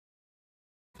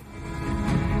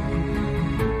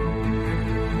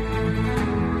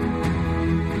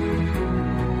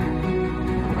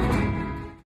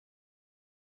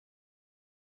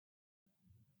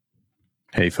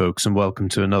Hey, folks, and welcome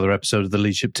to another episode of the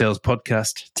Leadership Tales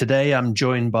podcast. Today, I'm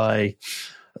joined by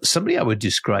somebody I would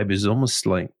describe as almost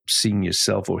like seeing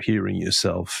yourself or hearing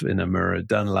yourself in a mirror,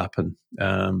 Dan Lappin.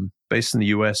 Based in the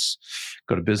US,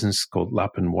 got a business called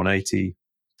Lappin 180.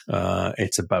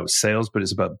 It's about sales, but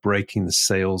it's about breaking the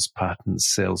sales pattern,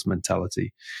 sales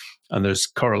mentality. And there's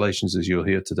correlations, as you'll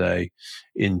hear today,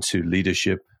 into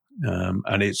leadership.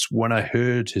 And it's when I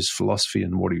heard his philosophy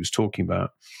and what he was talking about,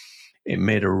 it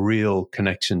made a real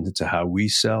connection to how we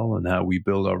sell and how we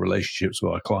build our relationships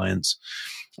with our clients.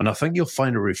 And I think you'll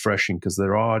find it refreshing because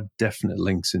there are definite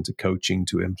links into coaching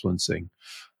to influencing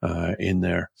in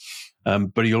there.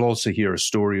 But you'll also hear a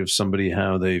story of somebody,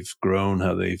 how they've grown,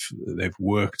 how they've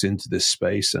worked into this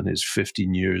space, and his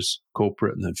 15 years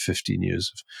corporate and then 15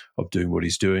 years of doing what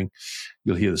he's doing.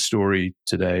 You'll hear the story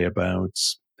today about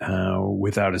how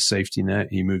without a safety net,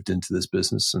 he moved into this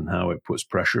business and how it puts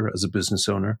pressure as a business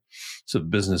owner. So the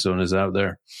business owners out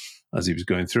there, as he was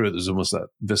going through it, there's almost that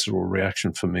visceral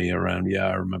reaction for me around, yeah,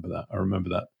 I remember that. I remember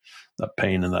that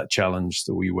pain and that challenge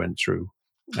that we went through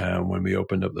when we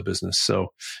opened up the business.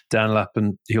 So Dan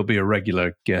Lappin, he'll be a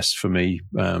regular guest for me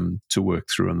to work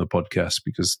through on the podcast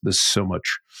because there's so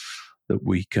much that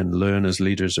we can learn as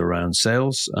leaders around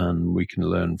sales, and we can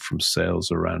learn from sales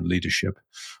around leadership.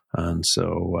 And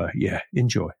so,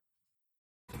 enjoy.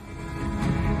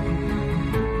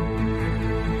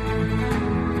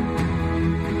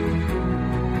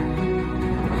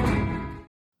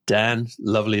 Dan,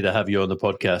 lovely to have you on the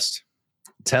podcast.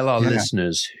 Tell our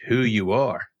listeners who you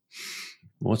are.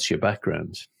 What's your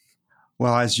background?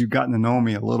 Well, as you've gotten to know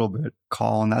me a little bit,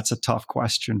 Colin, that's a tough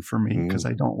question for me because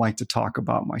I don't like to talk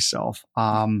about myself.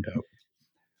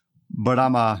 But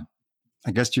I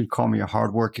guess you'd call me a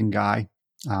hardworking guy,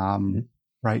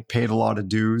 right? Paid a lot of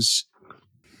dues,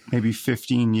 maybe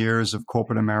 15 years of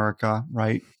corporate America,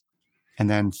 right? And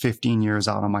then 15 years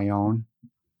out on my own.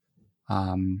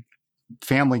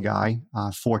 Family guy,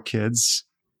 4 kids,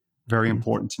 very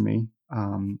important to me.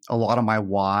 A lot of my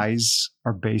whys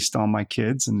are based on my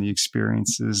kids and the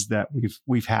experiences that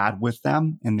we've had with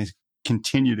them and the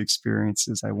continued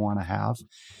experiences I want to have.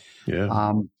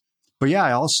 Yeah. But yeah,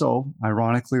 I also,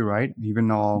 ironically, right, even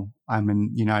though I'm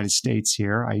in the United States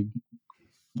here, I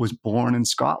was born in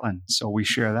Scotland. So we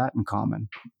share that in common.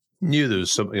 Knew there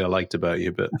was something I liked about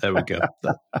you, but there we go.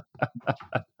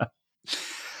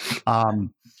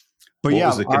 But what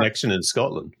was the connection in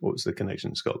Scotland? What was the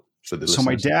connection in Scotland for the listeners? So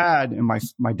my dad and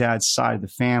my dad's side of the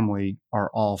family are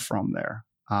all from there,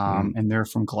 and they're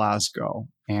from Glasgow.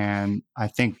 And I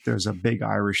think there's a big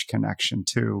Irish connection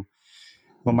too.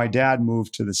 But my dad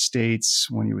moved to the States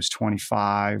when he was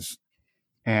 25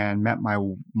 and met my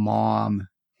mom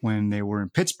when they were in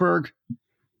Pittsburgh.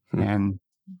 And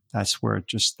that's where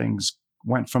just things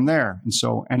went from there. And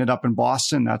so ended up in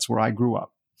Boston. That's where I grew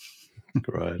up.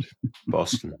 Right.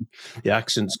 Boston. The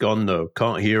accent's gone though.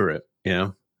 Can't hear it.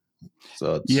 Yeah.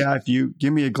 So yeah, if you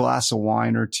give me a glass of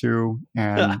wine or two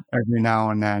and every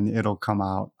now and then it'll come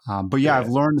out. But yeah, I've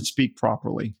learned to speak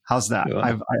properly. How's that?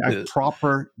 Yeah. I've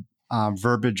proper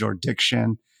verbiage or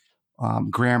diction,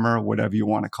 grammar, whatever you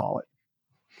want to call it.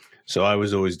 So I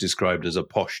was always described as a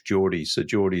posh Geordie. So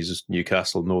Geordie's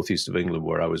Newcastle, northeast of England,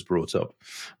 where I was brought up.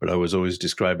 But I was always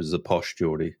described as a posh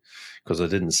Geordie because I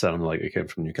didn't sound like I came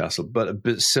from Newcastle. But a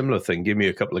bit similar thing. Give me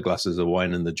a couple of glasses of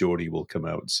wine and the Geordie will come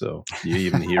out. So you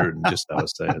even hear it in just how I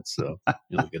say it. So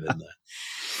you'll get in there.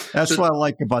 That's what I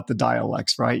like about the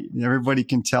dialects, right? Everybody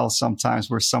can tell sometimes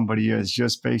where somebody is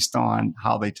just based on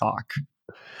how they talk.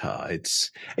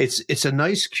 It's a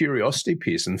nice curiosity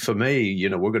piece. And for me,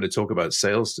 we're going to talk about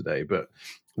sales today, but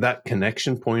that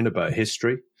connection point about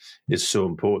history is so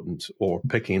important, or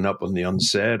picking up on the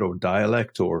unsaid or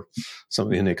dialect or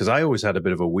something in there. Because I always had a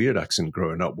bit of a weird accent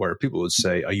growing up where people would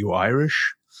say, "Are you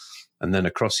Irish?" And then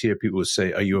across here, people would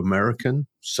say, "Are you American?"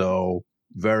 So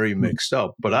very mixed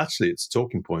up. But actually, it's a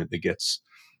talking point that gets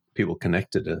people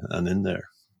connected and in there.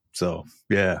 So,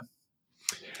 yeah.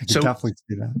 I can definitely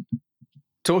see that.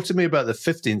 Talk to me about the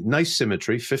 15, nice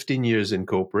symmetry, 15 years in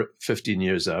corporate, 15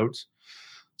 years out.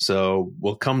 So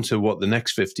we'll come to what the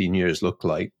next 15 years look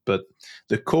like. But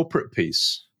the corporate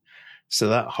piece, so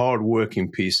that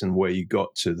hard-working piece and where you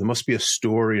got to, there must be a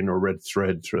story and a red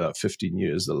thread through that 15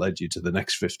 years that led you to the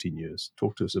next 15 years.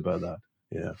 Talk to us about that.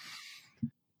 Yeah.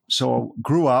 So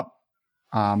grew up,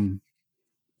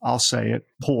 I'll say it,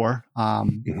 poor,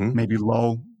 maybe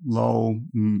low,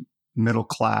 middle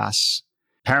class.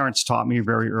 Parents taught me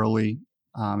very early,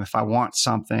 if I want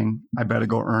something, I better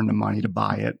go earn the money to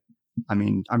buy it. I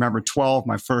mean, I remember 12,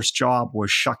 my first job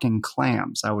was shucking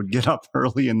clams. I would get up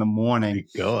early in the morning,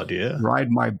 God, yeah,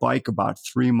 ride my bike about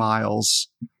 3 miles,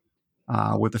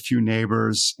 with a few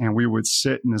neighbors, and we would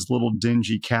sit in this little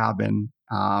dingy cabin,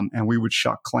 and we would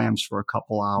shuck clams for a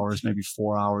couple hours, maybe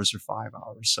 4 hours or 5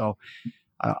 hours. So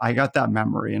I got that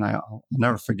memory, and I'll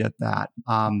never forget that.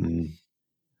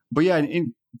 But yeah,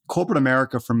 in corporate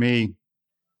America, for me,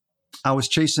 I was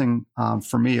chasing,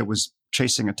 for me, it was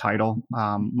chasing a title.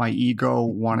 My ego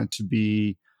wanted to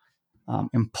be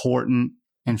important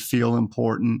and feel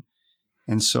important.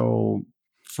 And so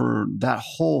for that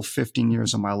whole 15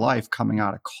 years of my life coming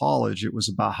out of college, it was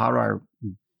about how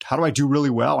do I do really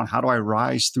well, and how do I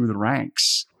rise through the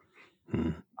ranks?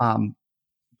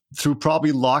 Through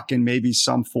probably luck and maybe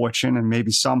some fortune and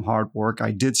maybe some hard work,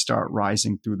 I did start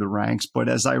rising through the ranks. But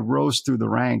as I rose through the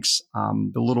ranks,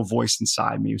 the little voice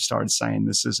inside me started saying,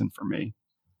 this isn't for me.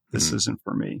 This isn't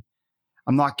for me.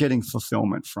 I'm not getting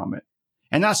fulfillment from it.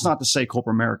 And that's not to say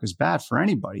corporate America is bad for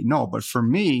anybody. No, but for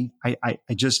me, I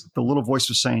just, the little voice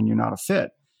was saying, you're not a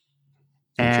fit.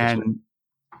 And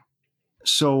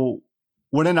so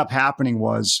what ended up happening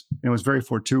was, it was very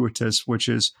fortuitous, which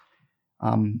is,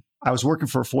 I was working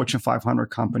for a Fortune 500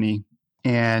 company,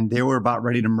 and they were about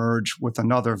ready to merge with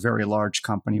another very large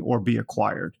company or be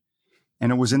acquired.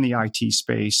 And it was in the IT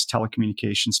space,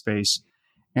 telecommunication space.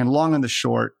 And long and the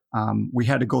short, we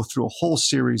had to go through a whole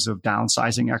series of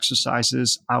downsizing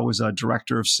exercises. I was a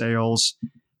director of sales. I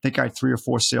think I had 3 or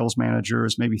 4 sales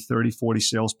managers, maybe 30, 40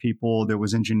 salespeople. There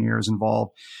was engineers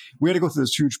involved. We had to go through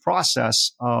this huge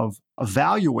process of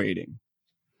evaluating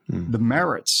the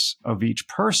merits of each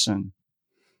person.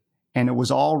 And it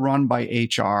was all run by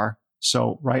HR.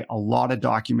 So, right, a lot of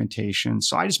documentation.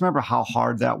 So I just remember how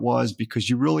hard that was, because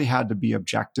you really had to be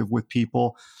objective with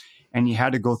people. And you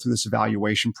had to go through this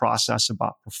evaluation process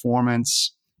about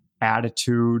performance,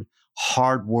 attitude,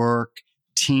 hard work,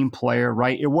 team player,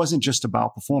 right? It wasn't just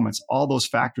about performance. All those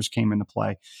factors came into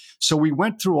play. So we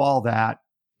went through all that.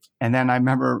 And then I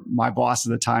remember my boss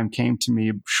at the time came to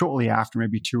me shortly after,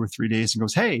 maybe 2 or 3 days, and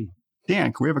goes, hey,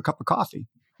 Dan, can we have a cup of coffee?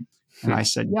 And I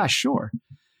said, yeah, sure.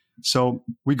 So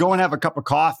we go and have a cup of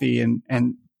coffee, and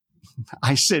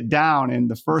I sit down, and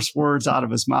the first words out of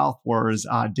his mouth were,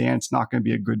 Dan, it's not going to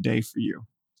be a good day for you.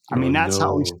 I mean, that's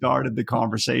how he started the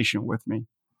conversation with me.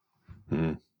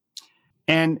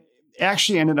 And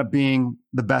actually ended up being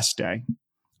the best day.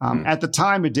 At the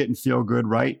time, it didn't feel good,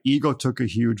 right? Ego took a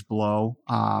huge blow.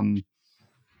 But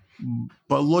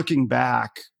looking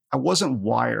back, I wasn't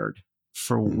wired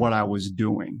for what I was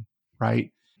doing,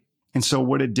 right? And so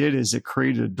what it did is it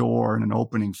created a door and an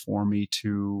opening for me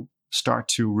to start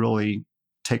to really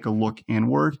take a look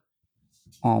inward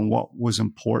on what was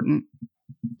important.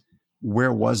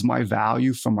 Where was my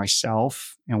value for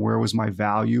myself, and where was my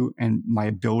value and my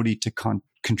ability to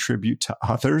contribute to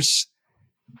others?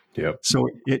 Yep. So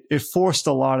it forced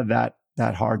a lot of that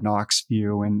hard knocks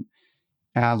view. And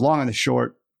long and the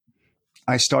short,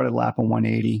 I started Lappin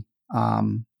 180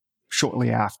 shortly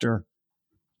after.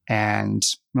 And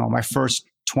my first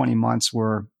 20 months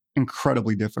were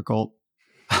incredibly difficult.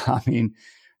 I mean,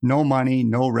 no money,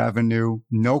 no revenue,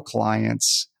 no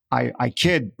clients. I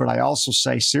kid, but I also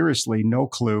say seriously, no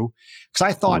clue. Because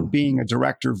I thought being a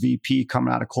director, VP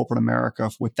coming out of corporate America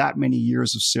with that many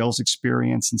years of sales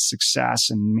experience and success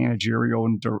and managerial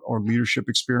or leadership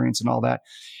experience and all that,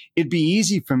 it'd be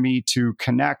easy for me to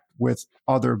connect with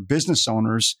other business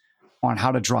owners on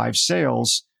how to drive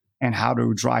sales and how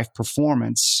to drive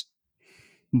performance.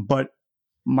 But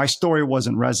my story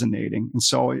wasn't resonating. And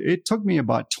so it took me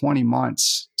about 20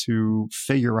 months to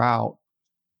figure out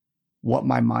what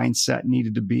my mindset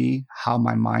needed to be, how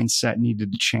my mindset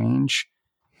needed to change,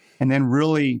 and then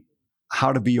really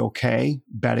how to be okay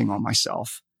betting on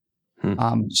myself.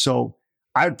 So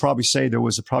I would probably say there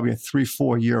was probably a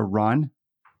 3-4 year run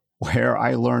where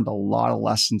I learned a lot of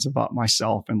lessons about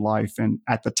myself and life. And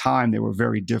at the time, they were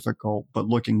very difficult, but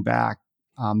looking back,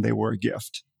 they were a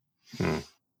gift.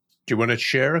 Do you want to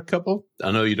share a couple?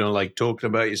 I know you don't like talking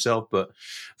about yourself, but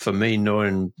for me,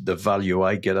 knowing the value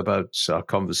I get about our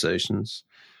conversations,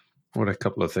 what are a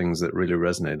couple of things that really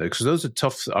resonate? Because those are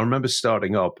tough. I remember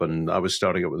starting up, and I was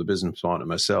starting up with a business partner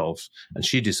myself, and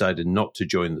she decided not to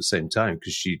join at the same time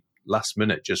because she last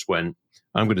minute just went,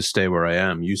 I'm going to stay where I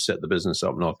am. You set the business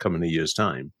up and I'll come in a year's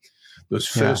time. Those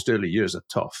first early years are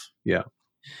tough. Yeah.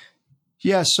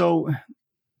 Yeah. So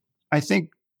I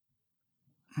think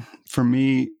for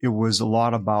me, it was a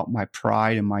lot about my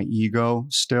pride and my ego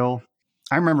still.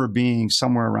 I remember being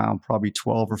somewhere around probably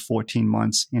 12 or 14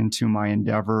 months into my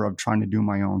endeavor of trying to do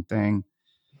my own thing.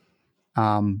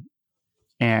 And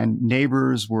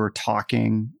neighbors were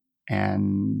talking,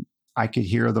 and I could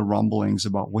hear the rumblings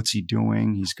about what's he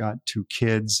doing. He's got 2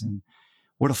 kids, and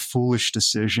what a foolish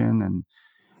decision. And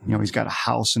You know, he's got a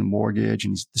house and a mortgage,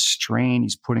 and the strain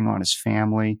he's putting on his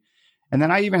family. And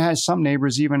then I even had some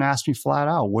neighbors even ask me flat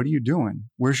out, what are you doing?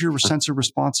 Where's your sense of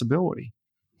responsibility?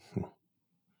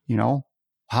 You know,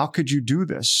 how could you do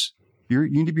this? You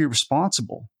need to be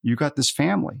responsible. You got this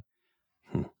family.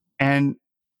 And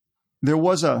there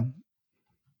was a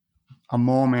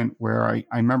moment where I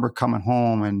remember coming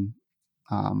home, and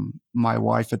my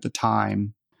wife at the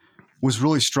time was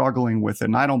really struggling with it.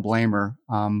 And I don't blame her,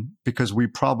 because we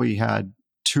probably had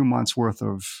 2 months worth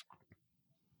of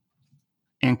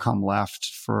income left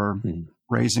for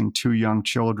raising 2 young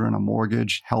children, a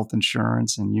mortgage, health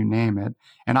insurance, and you name it.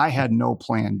 And I had no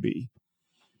plan B.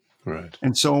 Right.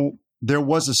 And so there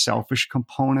was a selfish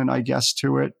component, I guess,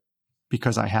 to it,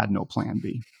 because I had no plan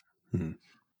B.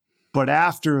 But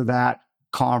after that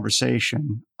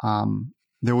conversation,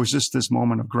 there was just this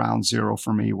moment of ground zero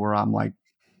for me where I'm like,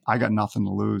 I got nothing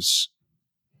to lose.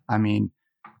 I mean,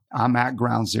 I'm at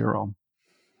ground zero.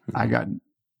 I got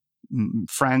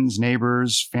friends,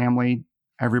 neighbors, family,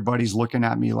 everybody's looking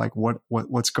at me like,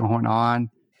 what's going on?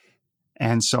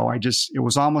 And so it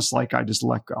was almost like I just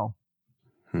let go.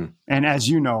 And as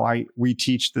you know, we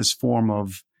teach this form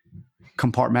of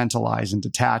compartmentalize and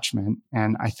detachment.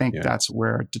 And I think that's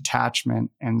where detachment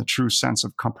and the true sense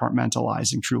of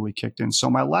compartmentalizing truly kicked in. So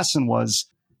my lesson was,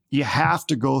 you have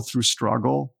to go through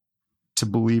struggle to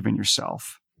believe in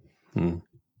yourself.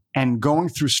 And going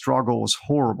through struggle is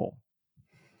horrible,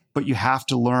 but you have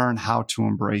to learn how to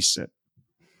embrace it.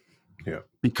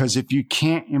 Because if you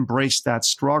can't embrace that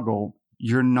struggle,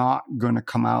 you're not going to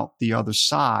come out the other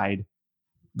side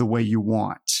the way you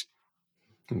want.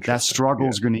 That struggle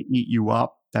is going to eat you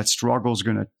up. That struggle is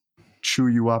going to chew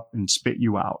you up and spit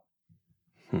you out.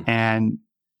 And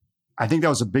I think that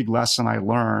was a big lesson I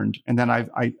learned. And then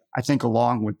I think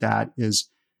along with that is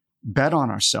bet on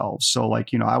ourselves. So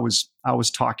like, you know, I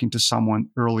was talking to someone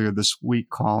earlier this week,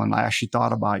 Colin. I actually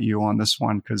thought about you on this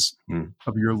one because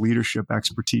of your leadership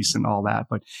expertise and all that.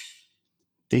 But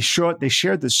they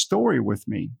shared this story with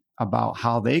me about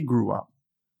how they grew up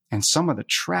and some of the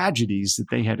tragedies that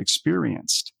they had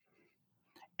experienced.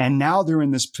 And now they're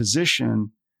in this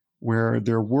position where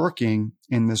they're working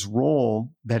in this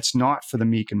role that's not for the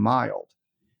meek and mild.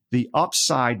 The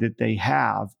upside that they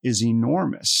have is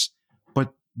enormous,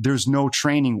 but there's no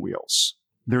training wheels.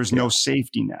 There's no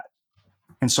safety net.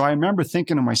 And so I remember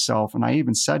thinking to myself, and I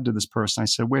even said to this person, I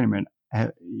said, wait a minute,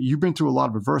 you've been through a lot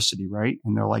of adversity, right?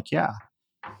 And they're like, yeah.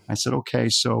 I said, okay,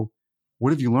 so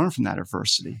what have you learned from that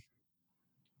adversity?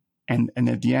 And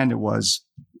at the end, it was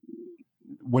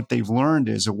what they've learned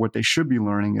is, or what they should be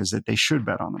learning is that they should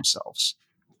bet on themselves.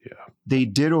 They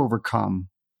did overcome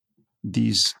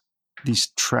these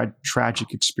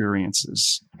tragic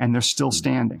experiences, and they're still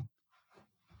standing.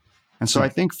 And so I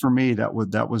think for me, that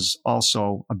was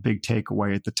also a big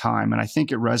takeaway at the time. And I think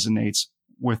it resonates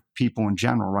with people in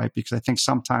general, right? Because I think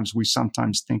sometimes we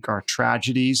think our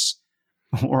tragedies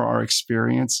or our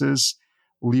experiences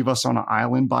leave us on an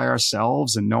island by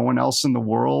ourselves and no one else in the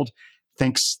world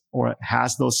thinks or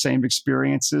has those same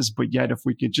experiences. But yet, if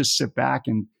we could just sit back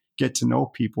and get to know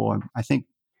people, and I think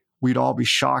we'd all be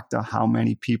shocked at how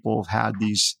many people have had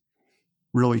these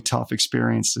really tough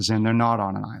experiences and they're not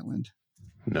on an island.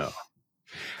 No.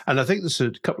 And I think there's a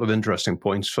couple of interesting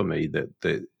points for me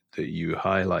that you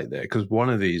highlight there, because one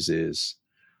of these is,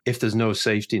 if there's no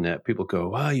safety net, people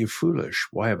go, you're foolish.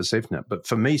 Why have a safety net? But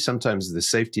for me, sometimes the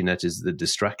safety net is the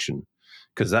distraction,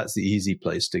 because that's the easy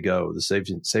place to go. The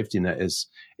safety net is,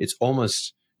 it's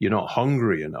almost, you're not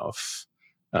hungry enough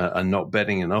and not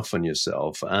betting enough on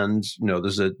yourself. And, you know,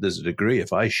 there's a degree,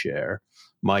 if I share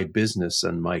my business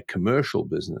and my commercial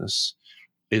business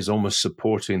is almost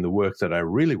supporting the work that I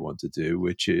really want to do,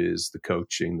 which is the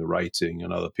coaching, the writing,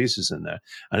 and other pieces in there.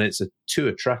 And it's too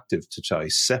attractive to try to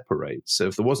separate. So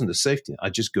if there wasn't a safety net,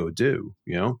 I'd just go do,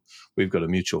 you know. We've got a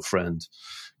mutual friend,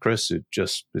 Chris, who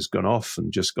just has gone off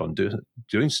and just gone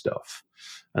doing stuff.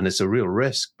 And it's a real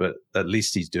risk, but at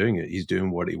least he's doing it. He's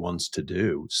doing what he wants to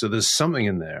do. So there's something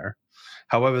in there.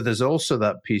 However, there's also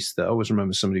that piece that I always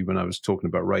remember somebody, when I was talking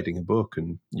about writing a book,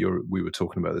 and we were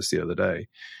talking about this the other day,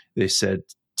 they said,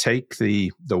 take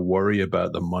the worry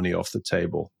about the money off the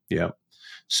table. Yeah.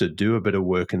 So do a bit of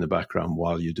work in the background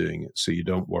while you're doing it, so you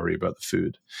don't worry about the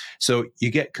food. So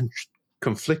you get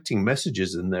conflicting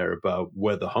messages in there about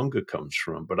where the hunger comes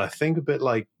from. But I think a bit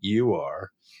like you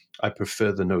are, I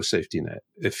prefer the no safety net.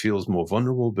 It feels more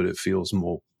vulnerable, but it feels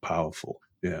more powerful.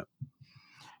 Yeah.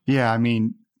 Yeah. I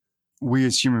mean, we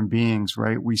as human beings,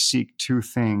 right? We seek two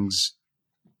things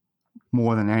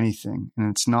more than anything. And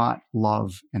it's not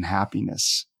love and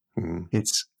happiness.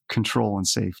 It's control and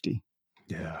safety.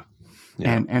 Yeah.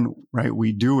 Yeah. And right,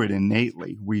 we do it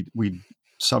innately. We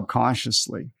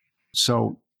subconsciously.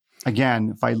 So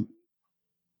again,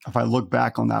 if I look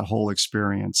back on that whole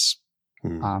experience,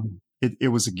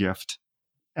 it was a gift.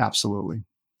 Absolutely.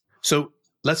 So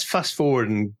let's fast forward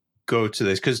and go to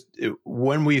this, because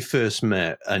when we first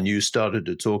met and you started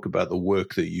to talk about the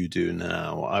work that you do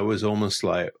now, I was almost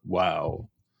like, wow.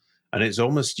 And it's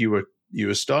almost you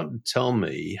were starting to tell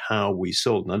me how we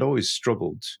sold, and I'd always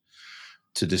struggled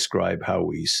to describe how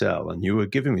we sell. And you were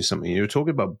giving me something. You were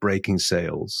talking about breaking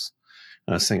sales.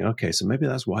 And I was thinking, okay, so maybe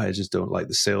that's why I just don't like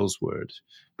the sales word.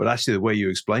 But actually, the way you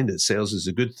explained it, sales is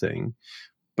a good thing,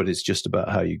 but it's just about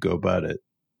how you go about it.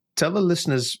 Tell the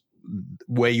listeners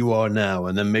where you are now,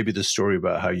 and then maybe the story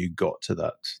about how you got to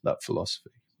that philosophy.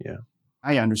 Yeah.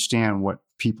 I understand what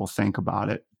people think about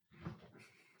it.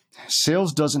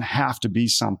 Sales doesn't have to be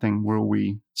something where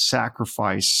we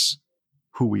sacrifice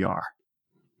who we are.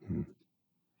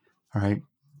 All right.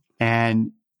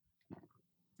 And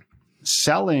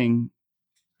selling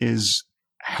is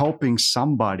helping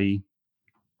somebody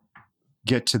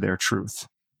get to their truth.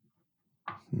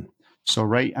 So,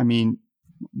 right. I mean,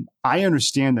 I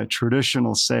understand that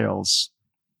traditional sales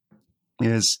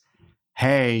is,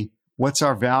 hey, what's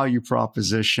our value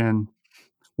proposition?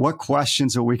 What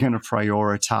questions are we going to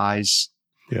prioritize?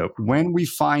 Yep. When we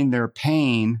find their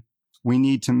pain, we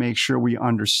need to make sure we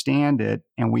understand it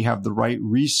and we have the right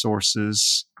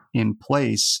resources in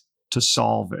place to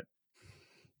solve it.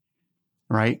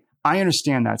 Right? I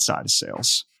understand that side of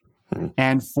sales.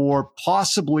 And for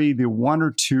possibly the one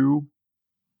or two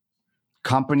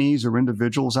companies or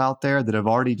individuals out there that have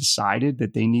already decided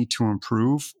that they need to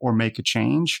improve or make a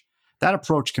change, that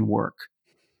approach can work.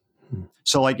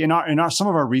 So like in our some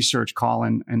of our research,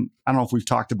 Colin, and I don't know if we've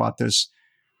talked about this,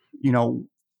 you know,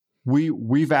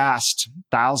 we've asked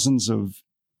thousands of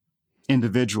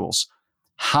individuals,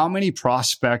 how many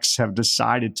prospects have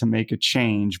decided to make a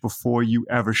change before you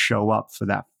ever show up for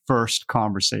that first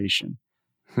conversation?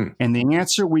 And the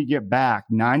answer we get back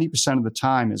 90% of the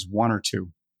time is one or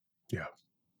two. Yeah.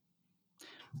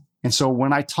 And so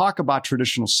when I talk about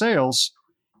traditional sales,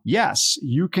 yes,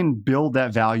 you can build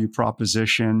that value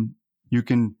proposition. You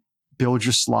can build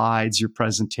your slides, your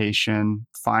presentation,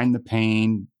 find the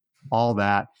pain, all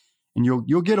that. And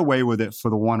you'll get away with it for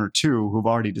the one or two who've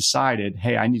already decided,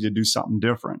 hey, I need to do something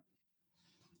different.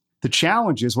 The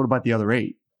challenge is, what about the other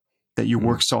 8 that you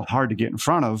work so hard to get in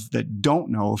front of that don't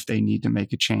know if they need to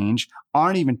make a change,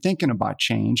 aren't even thinking about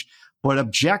change, but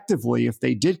objectively, if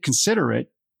they did consider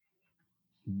it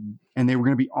and they were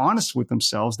going to be honest with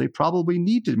themselves, they probably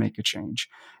need to make a change.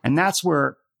 And that's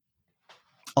where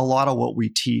a lot of what we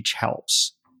teach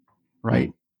helps,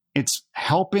 right? It's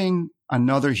helping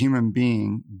another human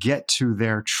being get to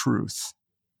their truth,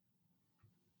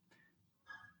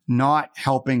 not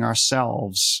helping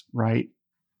ourselves, right?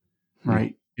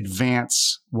 Right?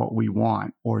 Advance what we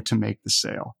want or to make the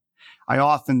sale. I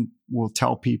often will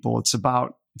tell people it's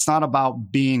not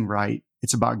about being right.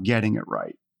 It's about getting it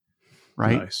right.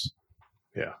 Right? Nice.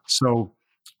 Yeah. So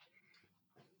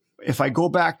if I go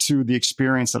back to the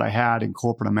experience that I had in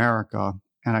corporate America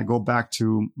and I go back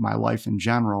to my life in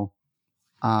general,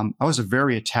 I was a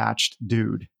very attached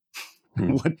dude.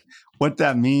 What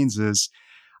that means is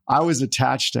I was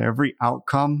attached to every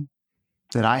outcome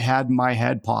that I had in my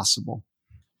head possible.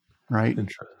 Right?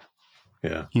 Interesting.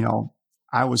 Yeah. You know,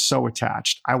 I was so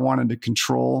attached. I wanted to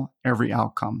control every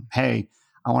outcome. Hey,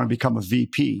 I want to become a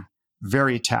VP.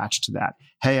 Very attached to that.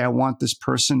 Hey, I want this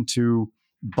person to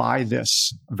buy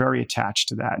this. Very attached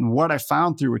to that. And what I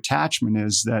found through attachment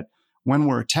is that when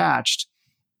we're attached,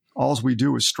 all we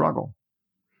do is struggle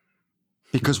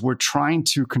because we're trying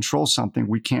to control something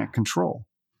we can't control.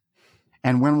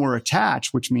 And when we're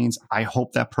attached, which means I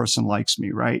hope that person likes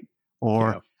me, right?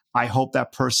 Or I hope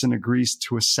that person agrees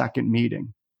to a second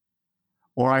meeting.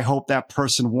 Or I hope that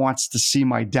person wants to see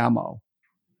my demo.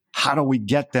 How do we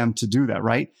get them to do that,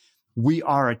 right? We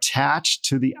are attached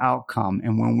to the outcome.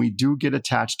 And when we do get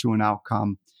attached to an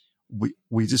outcome,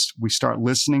 we start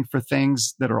listening for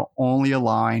things that are only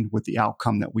aligned with the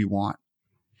outcome that we want.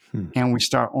 And we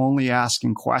start only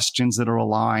asking questions that are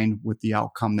aligned with the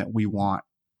outcome that we want.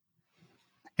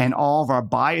 And all of our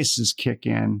biases kick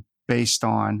in based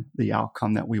on the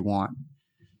outcome that we want.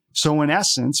 So in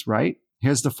essence, right,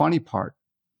 here's the funny part.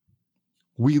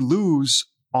 We lose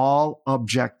all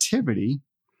objectivity.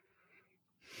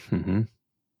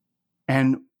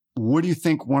 And what do you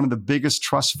think one of the biggest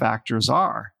trust factors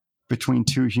are between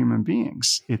two human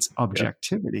beings? It's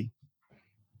objectivity.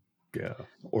 Yeah.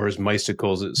 Or as Meister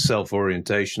calls it,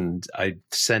 self-orientation. I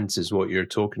sense is what you're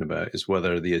talking about, is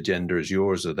whether the agenda is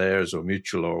yours or theirs or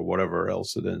mutual or whatever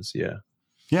else it is. Yeah.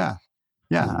 Yeah.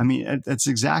 Yeah. I mean, that's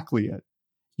exactly it.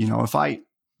 You know, if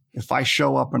I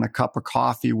show up in a cup of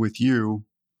coffee with you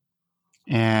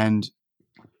and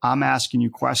I'm asking you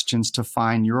questions to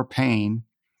find your pain,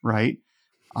 right?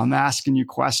 I'm asking you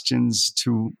questions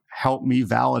to help me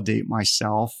validate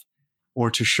myself or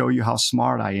to show you how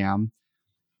smart I am.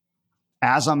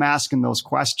 As I'm asking those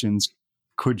questions,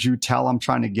 could you tell I'm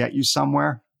trying to get you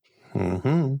somewhere?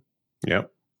 Mm-hmm.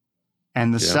 Yep.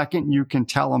 And the second you can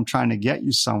tell I'm trying to get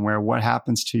you somewhere, what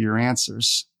happens to your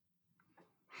answers?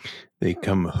 They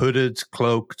come hooded,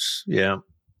 cloaked,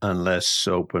 and less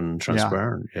open,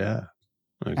 transparent. Yeah.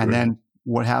 I agree. And then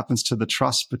what happens to the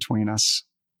trust between us?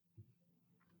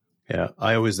 Yeah.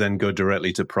 I always then go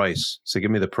directly to price. So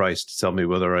give me the price to tell me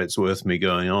whether it's worth me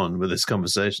going on with this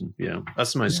conversation. Yeah.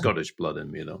 That's my Scottish blood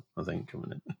in me, though, I think,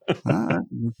 coming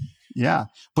in. Yeah.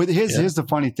 But here's the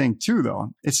funny thing, too,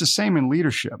 though. It's the same in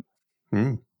leadership.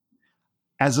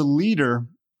 As a leader,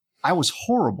 I was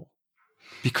horrible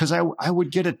because I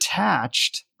would get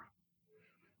attached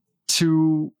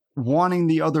to wanting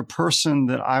the other person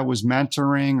that I was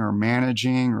mentoring or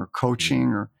managing or coaching,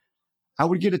 or I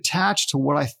would get attached to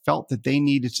what I felt that they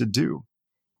needed to do.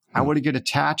 I would get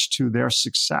attached to their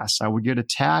success. I would get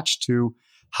attached to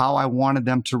how I wanted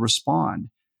them to respond.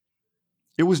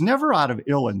 It was never out of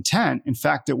ill intent. In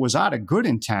fact, it was out of good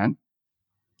intent.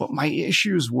 But my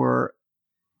issues were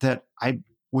that I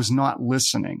was not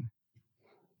listening.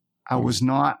 I was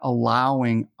not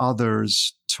allowing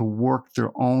others to work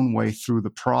their own way through the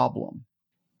problem.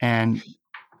 And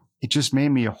it just made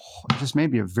me a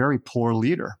very poor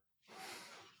leader.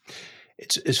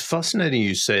 It's fascinating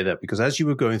you say that, because as you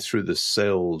were going through the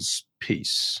sales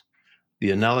piece, the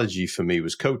analogy for me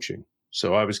was coaching.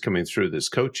 So I was coming through this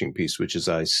coaching piece, which is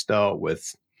I start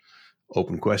with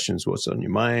open questions. What's on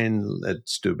your mind?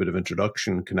 Let's do a bit of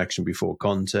introduction, connection before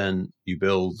content. You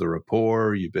build the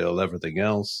rapport, you build everything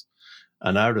else.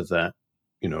 And out of that,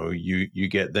 you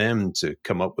get them to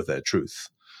come up with their truth.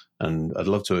 And I'd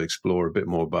love to explore a bit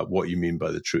more about what you mean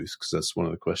by the truth, because that's one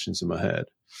of the questions in my head.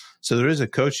 So there is a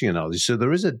coaching analogy. So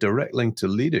there is a direct link to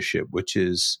leadership, which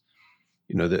is,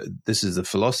 this is the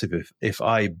philosophy. If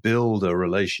I build a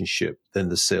relationship, then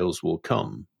the sales will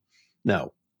come.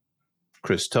 Now,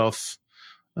 Chris Tough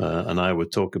and I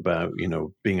would talk about,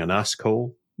 being an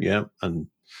asshole. Yeah. And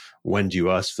when do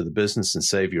you ask for the business and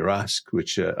save your ask,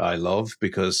 which I love,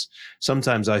 because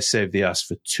sometimes I save the ask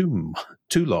for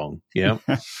too long. Yeah.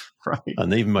 Right.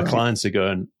 And even my clients are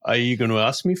going, are you going to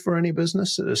ask me for any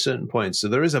business at a certain point? So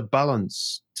there is a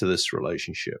balance to this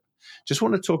relationship. Just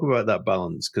want to talk about that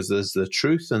balance, because there's the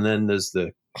truth and then there's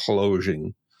the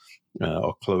closure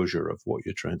of what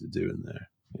you're trying to do in there.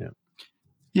 Yeah.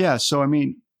 Yeah. So, I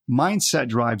mean, mindset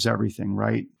drives everything,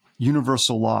 right?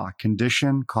 Universal law,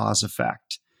 condition, cause,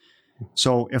 effect.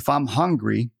 So if I'm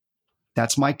hungry,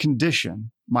 that's my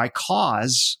condition. My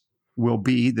cause will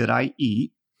be that I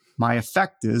eat. My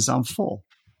effect is I'm full.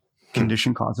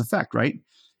 Condition, cause, effect, right?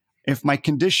 If my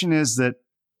condition is that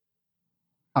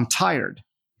I'm tired,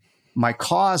 my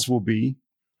cause will be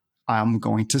I'm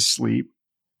going to sleep.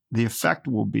 The effect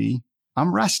will be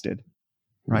I'm rested,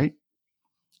 right?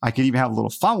 I could even have a little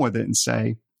fun with it and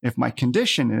say, if my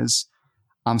condition is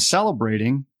I'm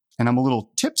celebrating and I'm a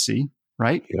little tipsy,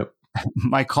 right? Yep.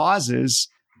 My cause is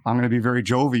I'm going to be very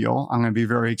jovial. I'm going to be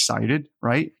very excited,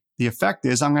 right? The effect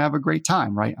is I'm going to have a great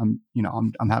time, right? I'm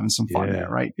having some fun there,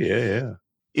 right? Yeah.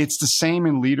 It's the same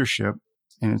in leadership,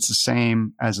 and it's the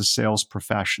same as a sales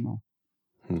professional.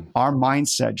 Our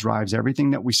mindset drives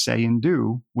everything that we say and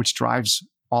do, which drives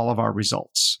all of our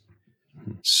results.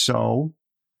 So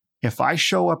if I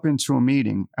show up into a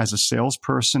meeting as a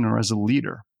salesperson or as a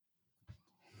leader,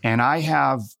 and I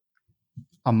have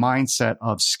a mindset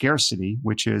of scarcity,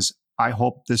 which is, I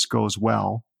hope this goes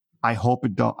well. I hope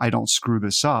I don't screw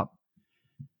this up.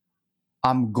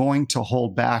 I'm going to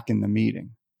hold back in the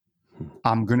meeting.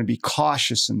 I'm going to be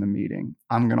cautious in the meeting.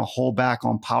 I'm going to hold back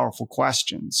on powerful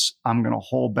questions. I'm going to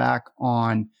hold back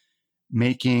on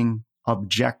making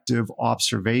objective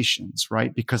observations,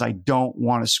 right? Because I don't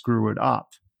want to screw it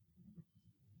up.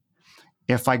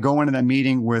 If I go into that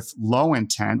meeting with low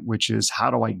intent, which is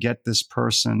how do I get this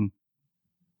person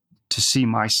to see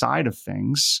my side of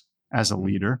things as a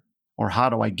leader, or how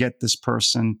do I get this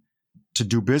person to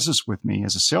do business with me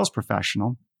as a sales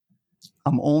professional,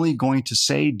 I'm only going to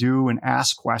say, do, and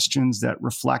ask questions that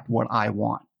reflect what I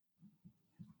want.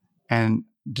 And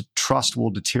the trust will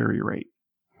deteriorate.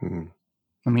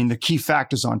 I mean, the key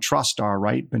factors on trust are,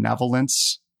 right?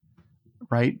 Benevolence,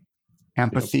 right?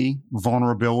 Empathy,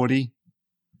 vulnerability,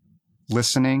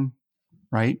 listening,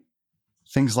 right?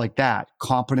 things like that,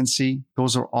 competency,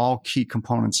 those are all key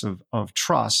components of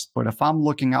trust. But if I'm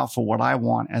looking out for what I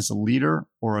want as a leader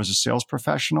or as a sales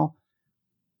professional,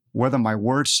 whether my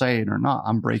words say it or not,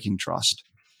 I'm breaking trust.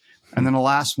 And then the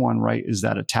last one, right, is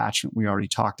that attachment we already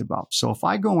talked about. So if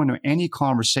I go into any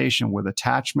conversation with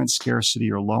attachment,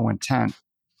 scarcity, or low intent,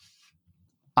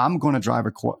 I'm going to drive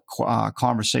a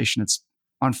conversation that's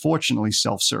unfortunately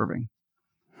self-serving.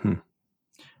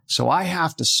 So I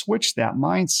have to switch that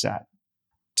mindset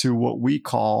to what we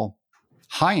call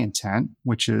high intent,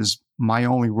 which is my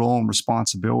only role and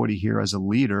responsibility here as a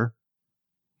leader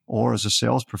or as a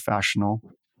sales professional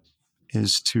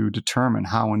is to determine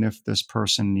how and if this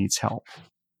person needs help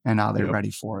and are they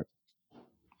ready for it.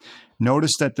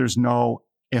 Notice that there's no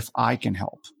if I can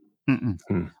help.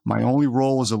 My only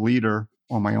role as a leader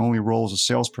or my only role as a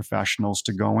sales professional is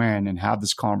to go in and have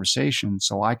this conversation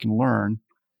so I can learn,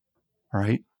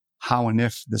 right, how and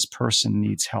if this person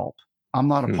needs help. I'm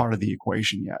not a part of the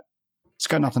equation yet. It's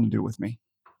got nothing to do with me.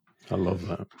 I love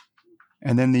that.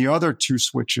 And then the other two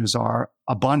switches are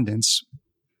abundance,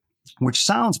 which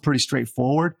sounds pretty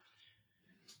straightforward,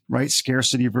 right?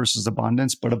 Scarcity versus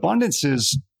abundance. But abundance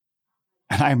is,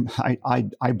 and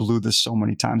I blew this so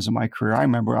many times in my career. I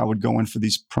remember I would go in for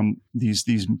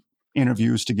these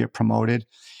interviews to get promoted,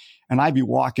 and I'd be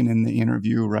walking in the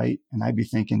interview, right? And I'd be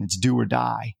thinking, it's do or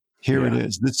die. Here it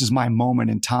is. This is my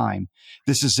moment in time.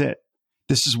 This is it.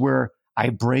 This is where I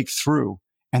break through.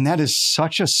 And that is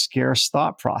such a scarce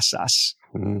thought process,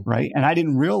 right? And I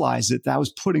didn't realize that I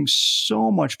was putting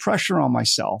so much pressure on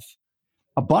myself.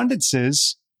 Abundance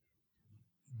is,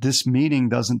 this meeting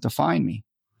doesn't define me.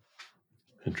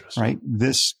 Interesting. Right?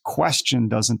 This question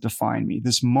doesn't define me.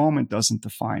 This moment doesn't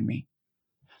define me.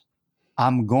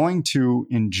 I'm going to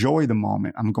enjoy the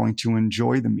moment. I'm going to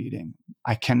enjoy the meeting.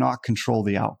 I cannot control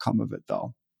the outcome of it,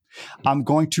 though. I'm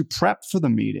going to prep for the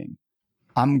meeting.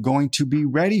 I'm going to be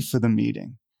ready for the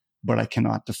meeting, but I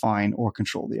cannot define or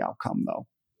control the outcome, though.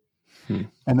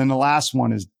 And then the last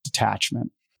one is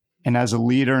detachment. And as a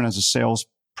leader and as a sales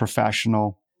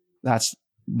professional, that's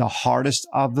the hardest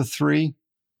of the three,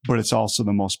 but it's also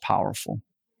the most powerful.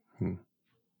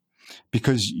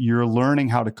 Because you're learning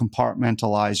how to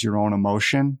compartmentalize your own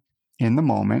emotion in the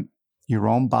moment, your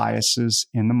own biases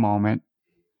in the moment,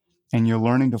 and you're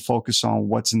learning to focus on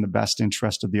what's in the best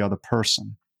interest of the other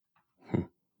person.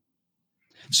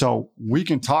 So we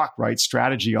can talk, right,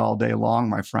 strategy all day long,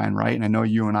 my friend, right? And I know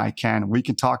you and I can. We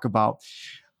can talk about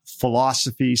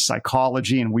philosophy,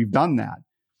 psychology, and we've done that.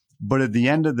 But at the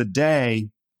end of the day,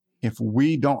 if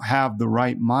we don't have the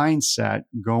right mindset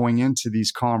going into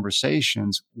these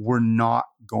conversations, we're not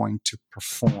going to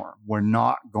perform. We're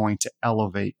not going to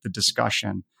elevate the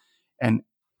discussion. And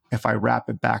if I wrap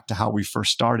it back to how we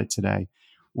first started today,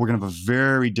 we're going to have a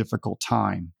very difficult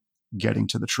time getting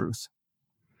to the truth.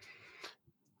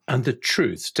 And the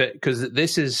truth, because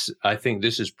I think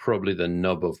this is probably the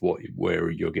nub of where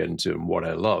you're getting to, and what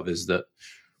I love is that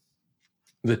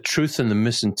the truth and the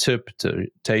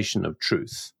misinterpretation of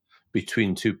truth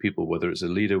between two people, whether it's a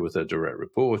leader with a direct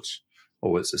report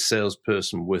or it's a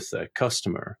salesperson with their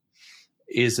customer,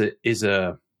 it's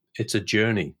a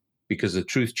journey, because the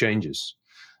truth changes.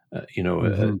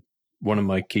 One of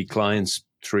my key clients,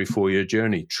 3-4 year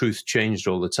journey, truth changed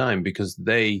all the time because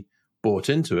they bought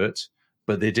into it,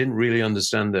 but they didn't really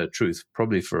understand their truth,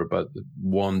 probably for about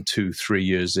 1, 2, 3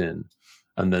 years in,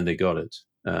 and then they got it.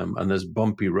 And there's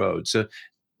bumpy road. So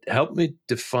help me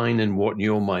define in what in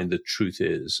your mind the truth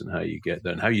is and how you get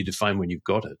there and how you define when you've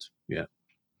got it. Yeah.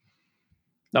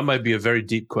 That might be a very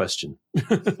deep question.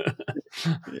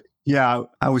 Yeah.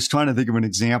 I was trying to think of an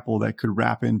example that could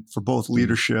wrap in for both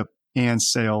leadership and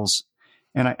sales.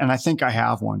 And I think I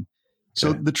have one.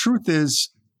 So the truth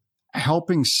is,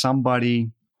 helping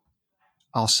somebody,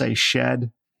 I'll say,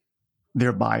 shed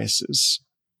their biases,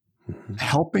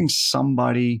 helping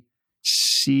somebody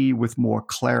see with more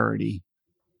clarity,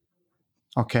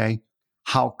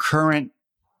 how current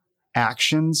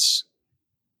actions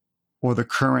or the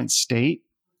current state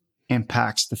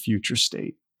impacts the future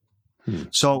state.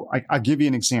 So I'll give you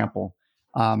an example.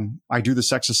 I do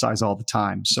this exercise all the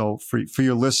time. So for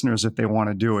your listeners, if they want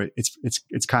to do it,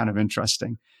 it's kind of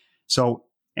interesting. So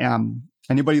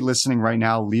anybody listening right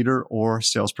now, leader or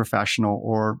sales professional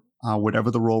or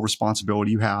whatever the role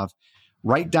responsibility you have,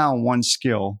 write down one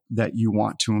skill that you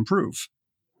want to improve.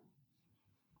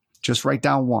 Just write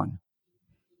down one.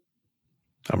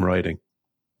 I'm writing.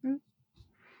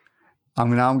 I'm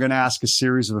going to ask a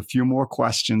series of a few more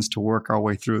questions to work our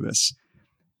way through this.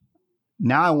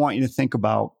 Now I want you to think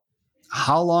about,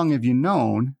 how long have you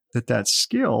known that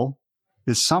skill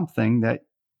is something that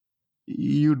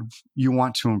you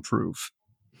want to improve?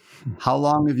 How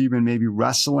long have you been maybe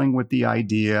wrestling with the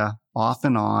idea off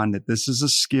and on that this is a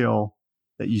skill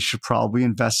that you should probably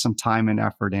invest some time and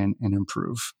effort in and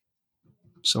improve?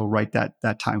 So write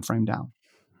that time frame down.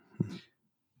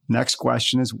 Next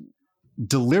question is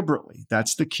deliberately.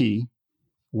 That's the key.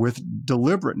 With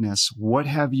deliberateness, what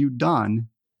have you done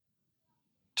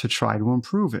to try to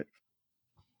improve it?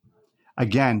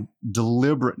 Again,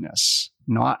 deliberateness,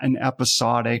 not an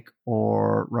episodic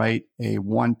or a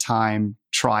one-time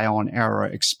trial and error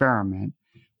experiment.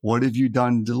 What have you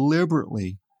done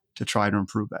deliberately to try to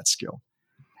improve that skill?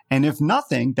 And if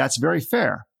nothing, that's very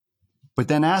fair. But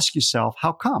then ask yourself,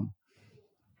 how come?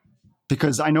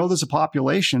 Because I know there's a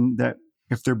population that,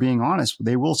 if they're being honest,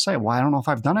 they will say, well, I don't know if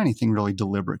I've done anything really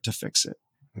deliberate to fix it.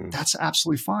 That's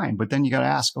absolutely fine. But then you got to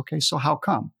ask, okay, so how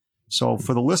come? So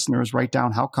for the listeners, write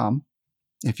down how come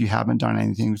if you haven't done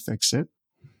anything to fix it.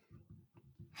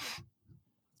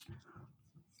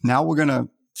 Now we're going to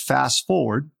fast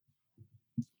forward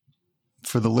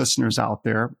for the listeners out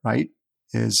there, right?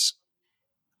 Is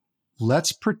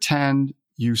let's pretend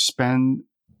you spend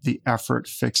the effort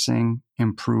fixing,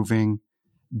 improving,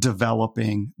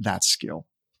 developing that skill.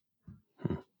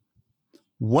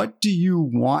 What do you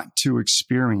want to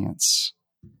experience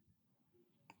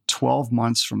 12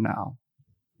 months from now?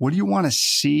 What do you want to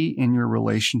see in your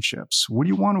relationships? What do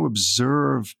you want to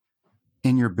observe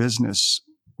in your business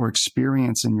or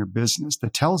experience in your business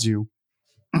that tells you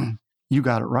you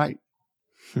got it right?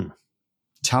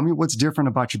 Tell me what's different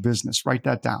about your business. Write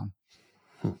that down.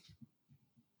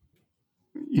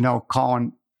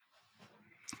 Colin,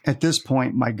 at this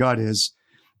point, my gut is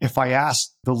if I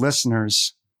ask the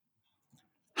listeners,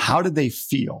 how did they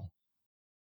feel?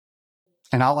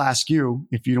 And I'll ask you,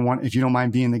 if you don't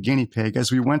mind being the guinea pig,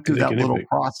 as we went through that little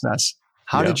process,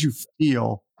 how did you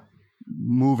feel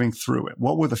moving through it?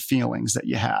 What were the feelings that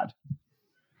you had?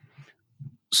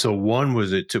 So one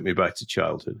was it took me back to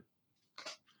childhood.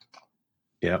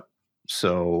 Yeah.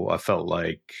 So I felt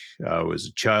like I was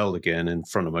a child again in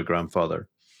front of my grandfather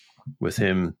with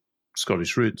him,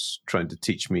 Scottish roots, trying to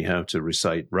teach me how to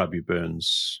recite Rabbie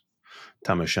Burns'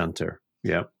 Tam O'Shanter.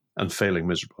 Yeah. And failing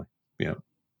miserably. Yeah.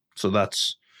 So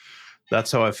that's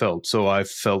how I felt. So I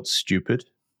felt stupid.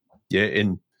 Yeah.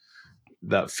 In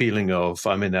that feeling of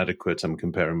I'm inadequate. I'm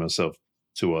comparing myself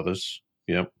to others.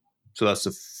 Yeah. So that's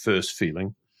the first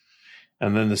feeling.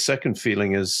 And then the second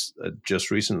feeling is just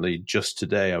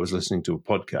today, I was listening to a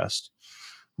podcast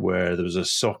where there was a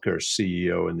soccer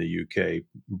CEO in the UK,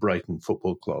 Brighton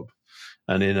Football Club.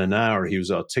 And in an hour, he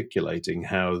was articulating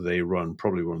how they run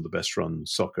probably one of the best run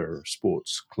soccer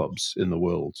sports clubs in the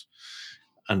world.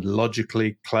 And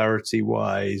logically,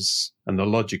 clarity-wise, and the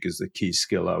logic is the key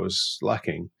skill I was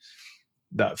lacking,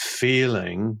 that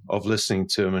feeling of listening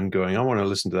to him and going, I want to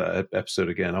listen to that episode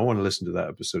again. I want to listen to that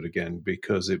episode again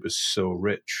because it was so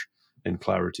rich in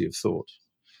clarity of thought.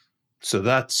 So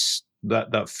that's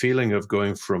that feeling of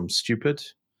going from stupid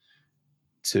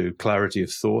to clarity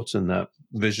of thought and that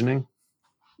visioning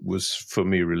was for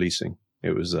me releasing.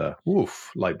 It was a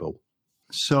light bulb.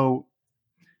 So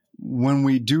when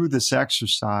we do this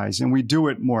exercise, and we do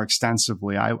it more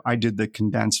extensively, I did the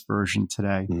condensed version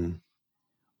today.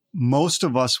 Most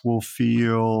of us will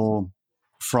feel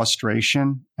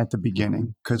frustration at the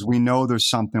beginning because we know there's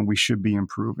something we should be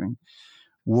improving.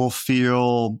 We'll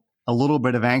feel a little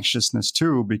bit of anxiousness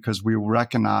too because we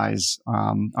recognize,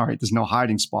 all right, there's no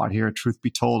hiding spot here. Truth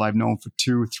be told, I've known for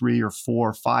 2, 3, or 4,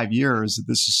 or 5 years that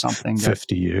this is something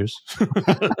 50 years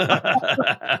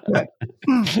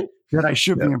that I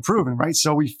should be improving, right?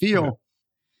 So we feel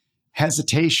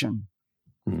hesitation.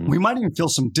 We might even feel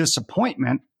some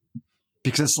disappointment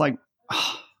because it's like,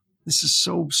 this is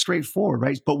so straightforward,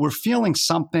 right? But we're feeling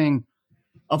something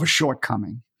of a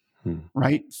shortcoming,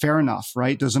 right? Fair enough,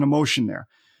 right? There's an emotion there.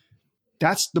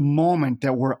 That's the moment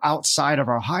that we're outside of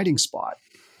our hiding spot.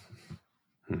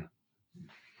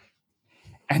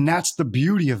 And that's the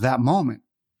beauty of that moment.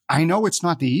 I know it's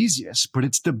not the easiest, but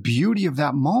it's the beauty of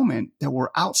that moment that we're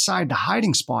outside the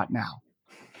hiding spot now.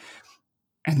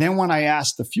 And then when I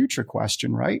ask the future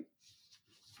question, right?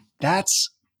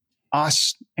 That's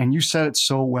us, and you said it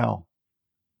so well,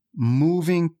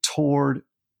 moving toward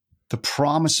the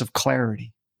promise of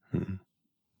clarity.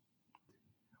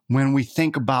 When we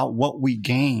think about what we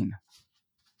gain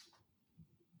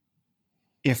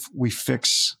if we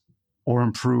fix or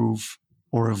improve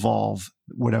or evolve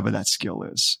whatever that skill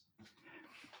is.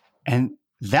 And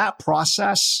that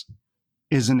process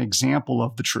is an example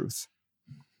of the truth.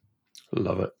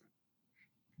 Love it.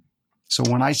 So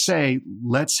when I say,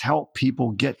 let's help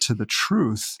people get to the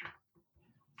truth,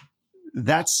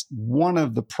 that's one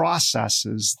of the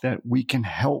processes that we can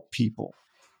help people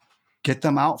Get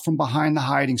them out from behind the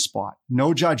hiding spot.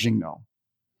 No judging, though.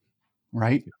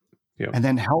 Right? Yeah. And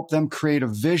then help them create a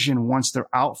vision once they're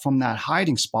out from that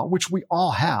hiding spot, which we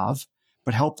all have,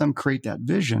 but help them create that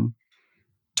vision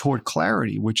toward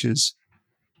clarity, which is,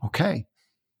 okay,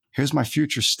 here's my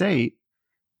future state.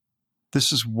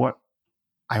 This is what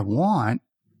I want.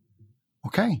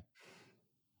 Okay.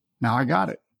 Now I got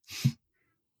it.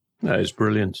 That is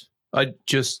brilliant. I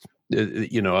just,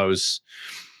 I was,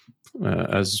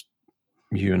 as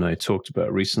you and I talked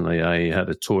about recently, I had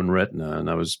a torn retina and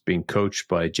I was being coached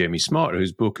by Jamie Smart,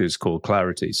 whose book is called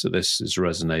Clarity. So this is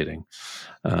resonating.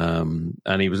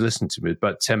 And he was listening to me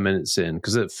about 10 minutes in,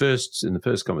 because in the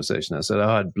first conversation, I said,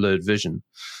 I had blurred vision.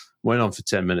 Went on for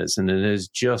 10 minutes, and it is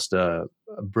just a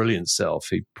brilliant self.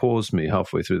 He paused me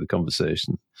halfway through the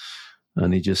conversation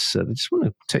and he just said, I just want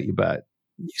to take you back.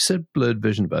 You said blurred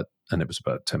vision and it was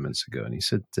about 10 minutes ago. And he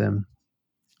said,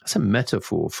 that's a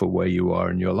metaphor for where you are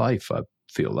in your life. I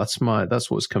feel that's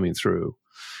what's coming through.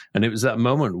 And it was that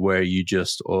moment where you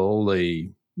just, all the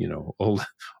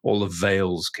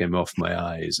veils came off my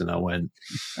eyes, and I went,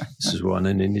 this is what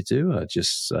I need to do. I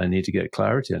need to get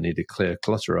clarity. I need to clear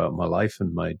clutter out of my life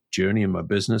and my journey and my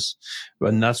business.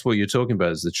 And that's what you're talking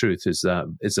about, is the truth, is that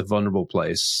it's a vulnerable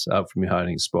place out from your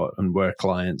hiding spot, and where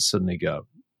clients suddenly go,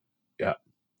 yeah,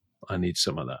 I need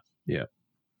some of that. Yeah.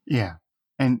 Yeah.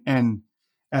 And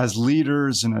as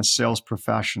leaders and as sales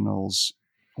professionals,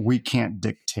 we can't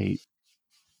dictate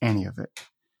any of it.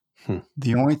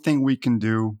 The only thing we can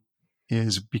do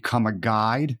is become a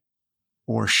guide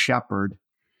or shepherd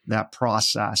that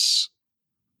process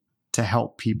to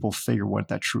help people figure what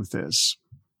that truth is.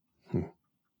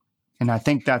 And I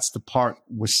think that's the part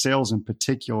with sales in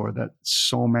particular that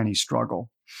so many struggle.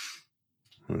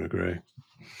 I would agree.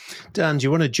 Dan, do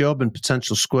you want a job in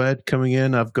Potential Squared coming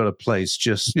in? I've got a place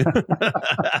just...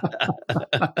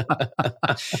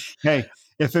 Hey,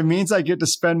 if it means I get to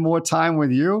spend more time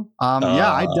with you,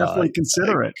 yeah, I definitely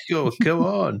consider it. Come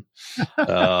on.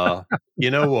 You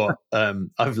know what?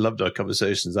 I've loved our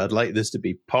conversations. I'd like this to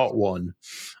be part one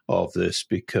of this,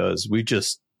 because we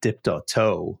just dipped our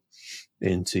toe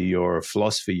into your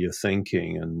philosophy, your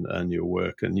thinking, and your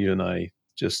work. And you and I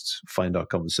just find our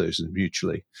conversations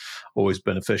mutually always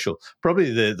beneficial.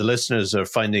 Probably the listeners are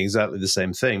finding exactly the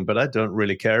same thing, but I don't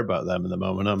really care about them at the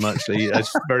moment.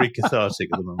 It's very cathartic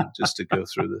at the moment just to go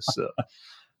through this. So,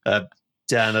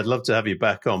 Dan, I'd love to have you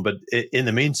back on, but in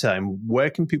the meantime,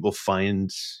 where can people find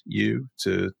you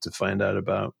to find out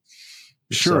about?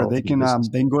 Sure, they can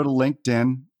go to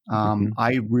LinkedIn.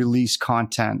 I release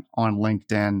content on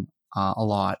LinkedIn a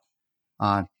lot,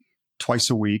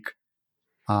 twice a week.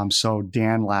 So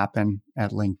Dan Lappin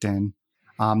at LinkedIn.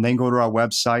 They can go to our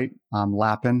website,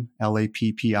 Lappin, Lappin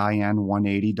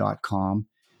 180.com.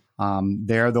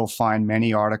 There they'll find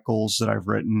many articles that I've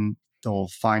written. They'll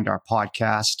find our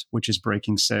podcast, which is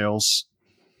Breaking Sales.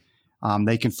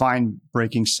 They can find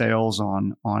Breaking Sales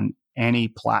on any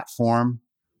platform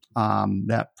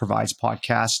that provides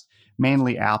podcasts,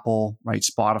 mainly Apple, right,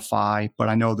 Spotify, but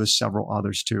I know there's several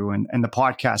others too. And the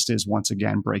podcast is, once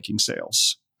again, Breaking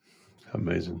Sales.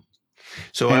 Amazing.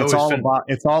 So it's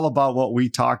all about what we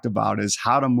talked about, is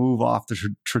how to move off the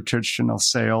traditional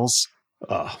sales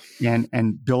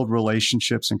and build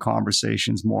relationships and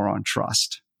conversations more on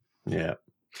trust. Yeah.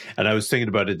 And I was thinking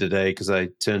about it today because I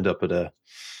turned up at a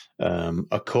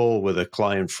call with a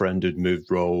client friend who'd moved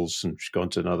roles and she's gone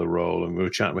to another role. And we were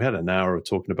chatting. We had an hour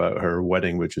talking about her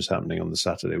wedding, which was happening on the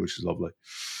Saturday, which was lovely.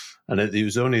 And it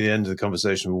was only the end of the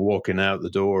conversation. We were walking out the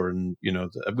door, and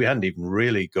we hadn't even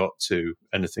really got to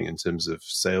anything in terms of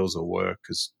sales or work,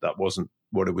 because that wasn't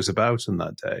what it was about on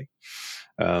that day.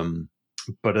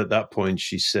 But at that point,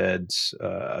 she said,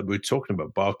 we were talking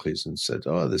about Barclays, and said,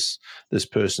 "Oh, this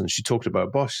person." She talked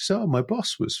about Bosch. She said, "Oh, my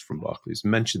boss was from Barclays."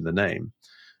 Mentioned the name,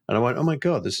 and I went, "Oh my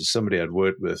God, this is somebody I'd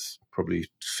worked with probably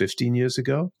 15 years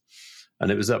ago." And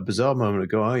it was that bizarre moment to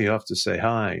go, "Oh, you have to say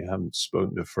hi. I haven't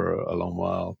spoken to her for a long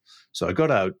while." So I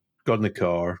got out, got in the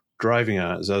car, driving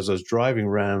out. As I was driving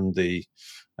around the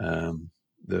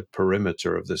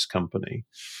perimeter of this company,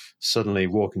 suddenly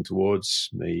walking towards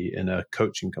me in a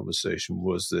coaching conversation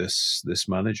was this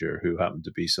manager who happened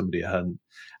to be somebody I hadn't.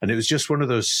 And it was just one of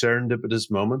those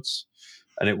serendipitous moments.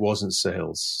 And it wasn't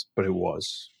sales, but it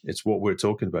was. It's what we're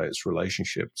talking about. It's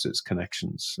relationships, it's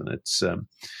connections. And it's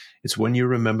when you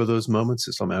remember those moments,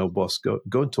 it's like my old boss, go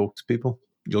and talk to people.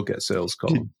 You'll get sales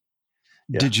calls.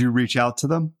 Did you reach out to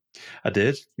them? I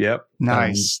did. Yep.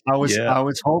 Nice. I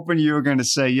was hoping you were going to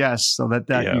say yes, so that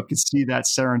you could see that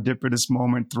serendipitous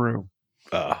moment through.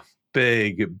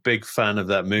 big fan of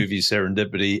that movie,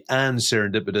 Serendipity and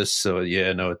Serendipitous. So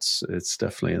yeah, no, it's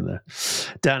definitely in there.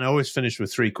 Dan, I always finish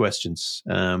with 3 questions,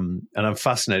 and I'm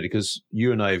fascinated because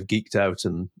you and I have geeked out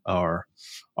in our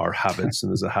habits,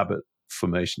 and there's a habit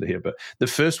formation here. But the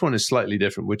first one is slightly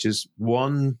different, which is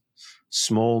one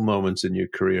small moment in your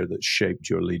career that shaped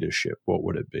your leadership. What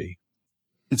would it be?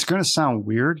 It's going to sound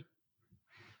weird.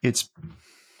 It's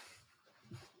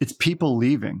people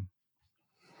leaving.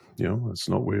 It's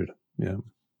not weird. Yeah.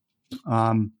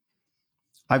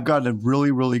 I've got a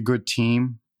really, really good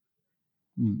team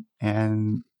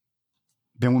and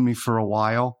been with me for a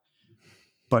while,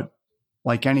 but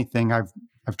like anything, I've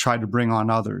tried to bring on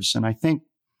others. And I think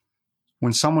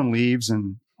when someone leaves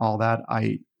and all that,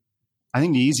 I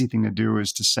think the easy thing to do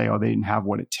is to say, oh, they didn't have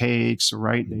what it takes, or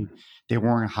right. They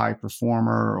weren't a high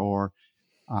performer, or,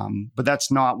 but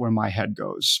that's not where my head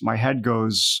goes. My head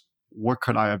goes, what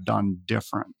could I have done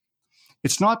different?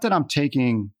 It's not that I'm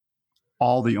taking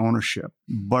all the ownership,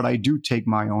 but I do take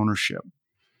my ownership.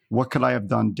 What could I have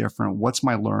done different? What's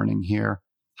my learning here?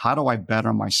 How do I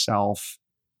better myself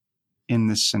in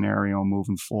this scenario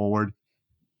moving forward?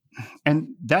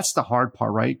 And that's the hard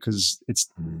part, right? Because it's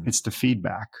the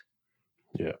feedback.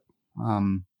 Yeah.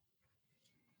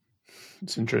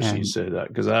 It's interesting you say that,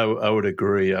 because I would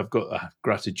agree. I've got a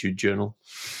gratitude journal,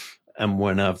 and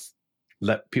when I've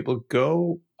let people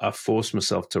go, I've forced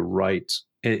myself to write,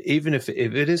 even if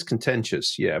it is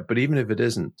contentious, yeah, but even if it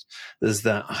isn't, there's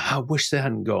that, I wish they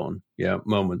hadn't gone,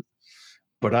 moment.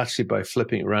 But actually, by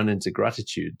flipping it around into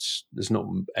gratitudes, there's not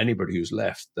anybody who's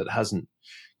left that hasn't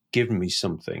given me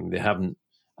something. They haven't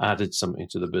added something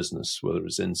to the business, whether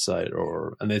it's insight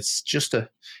and it's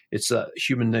that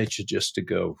human nature just to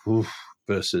go,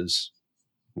 versus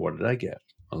what did I get?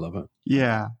 I love it.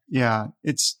 Yeah.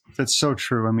 That's so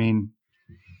true. I mean,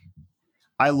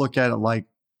 I look at it like,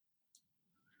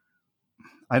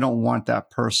 I don't want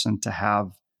that person to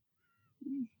have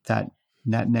that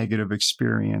negative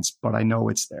experience, but I know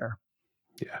it's there.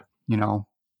 Yeah.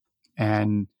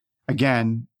 And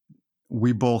again,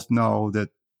 we both know that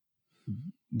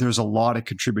there's a lot of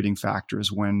contributing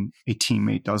factors when a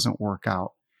teammate doesn't work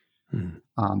out. And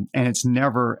it's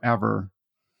never, ever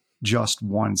just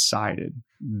one-sided.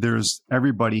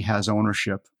 Everybody has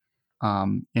ownership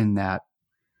in that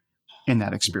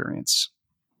experience.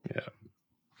 Yeah.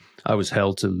 I was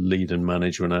held to lead and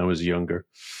manage when I was younger,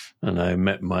 and I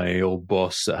met my old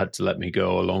boss that had to let me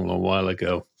go a long, long while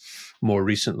ago, more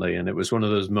recently. And it was one of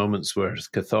those moments where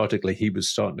cathartically he was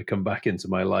starting to come back into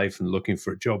my life and looking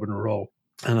for a job and a role.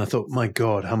 And I thought, my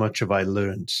God, how much have I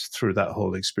learned through that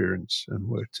whole experience, and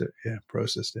worked it,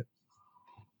 processed it.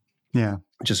 Yeah.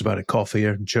 Just about a coffee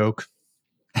here and choke.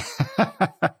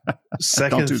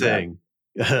 Second thing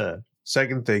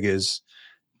is,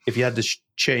 if you had to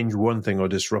change one thing or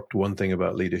disrupt one thing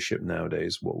about leadership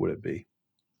nowadays, what would it be?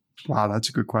 Wow, that's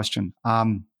a good question.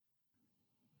 I'd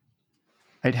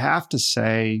have to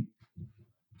say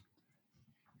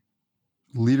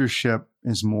leadership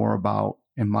is more about,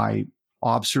 in my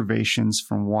observations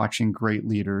from watching great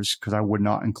leaders, because I would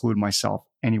not include myself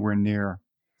anywhere near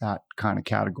that kind of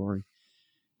category.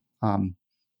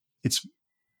 It's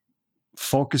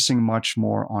focusing much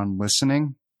more on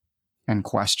listening and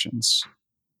questions.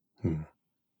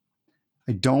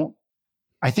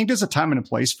 I think there's a time and a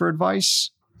place for advice,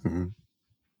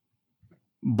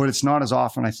 but it's not as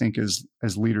often, I think, as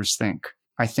leaders think.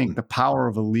 I think the power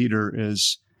of a leader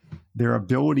is their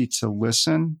ability to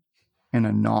listen in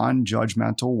a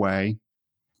non-judgmental way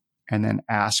and then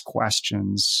ask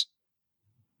questions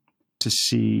to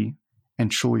see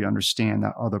and truly understand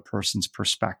that other person's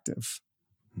perspective.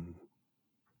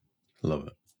 Love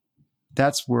it.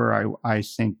 That's where I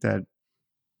think that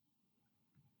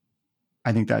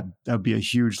would be a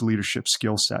huge leadership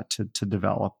skill set to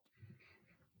develop.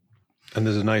 And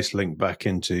there's a nice link back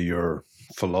into your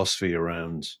philosophy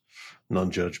around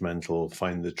non-judgmental,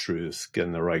 find the truth,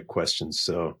 getting the right questions.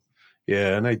 So,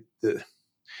 yeah, and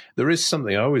there is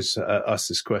something, I always ask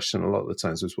this question a lot of the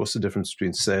times, is what's the difference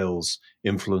between sales,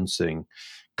 influencing,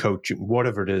 coaching,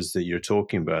 whatever it is that you're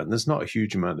talking about? And there's not a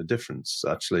huge amount of difference.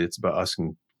 Actually, it's about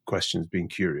asking questions, being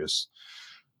curious,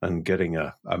 and getting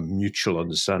a mutual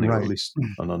understanding, right, or at least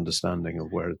an understanding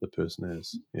of where the person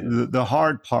is. Yeah. The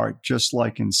hard part, just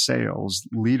like in sales,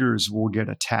 leaders will get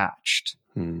attached.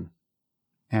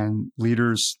 And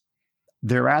leaders,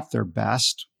 they're at their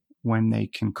best when they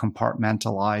can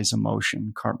compartmentalize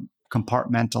emotion,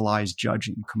 compartmentalize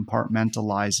judging,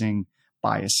 compartmentalizing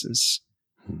biases.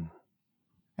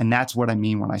 And that's what I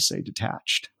mean when I say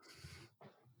detached.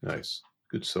 Nice.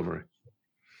 Good summary.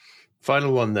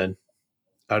 Final one then.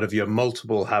 Out of your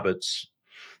multiple habits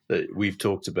that we've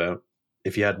talked about,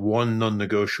 if you had one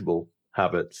non-negotiable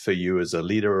habit for you as a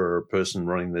leader or a person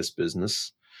running this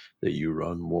business that you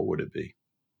run, what would it be?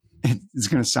 It's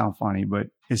going to sound funny, but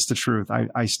it's the truth.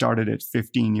 I started it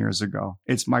 15 years ago.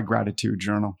 It's my gratitude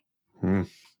journal.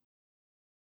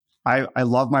 I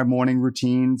love my morning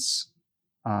routines.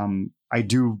 I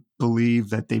do believe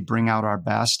that they bring out our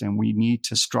best, and we need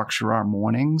to structure our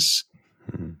mornings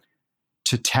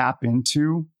to tap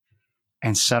into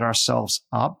and set ourselves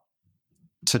up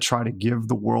to try to give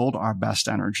the world our best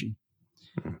energy.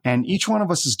 And each one of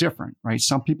us is different, right?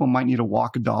 Some people might need to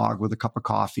walk a dog with a cup of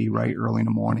coffee, right, early in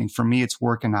the morning. For me, it's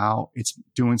working out, it's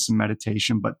doing some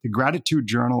meditation, but the gratitude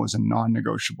journal is a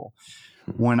non-negotiable.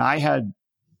 When I had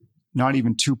not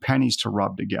even 2 pennies to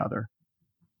rub together,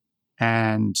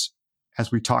 and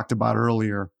as we talked about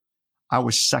earlier, I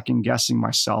was second guessing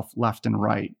myself left and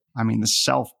right. I mean, the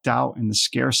self-doubt and the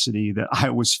scarcity that I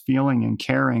was feeling and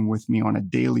carrying with me on a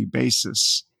daily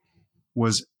basis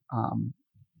was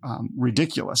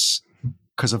ridiculous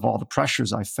because of all the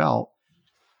pressures I felt.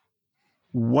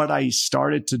 What I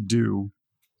started to do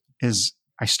is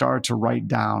I started to write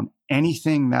down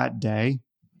anything that day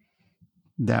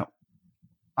that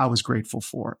I was grateful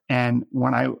for. And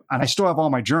I still have all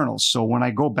my journals. So when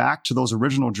I go back to those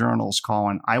original journals,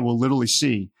 Colin, I will literally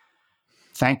see,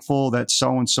 thankful that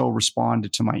so-and-so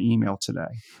responded to my email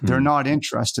today. They're not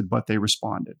interested, but they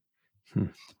responded.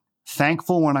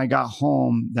 Thankful when I got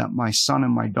home that my son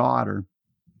and my daughter,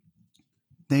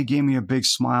 they gave me a big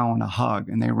smile and a hug,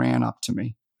 and they ran up to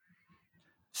me.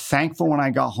 Thankful when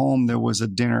I got home, there was a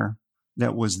dinner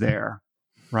that was there,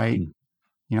 right?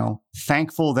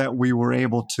 Thankful that we were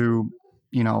able to,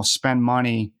 spend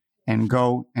money and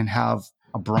go and have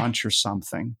a brunch or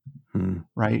something,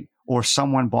 right? Or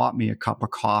someone bought me a cup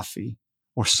of coffee,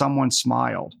 or someone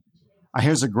smiled.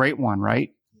 Here's a great one,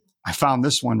 right? I found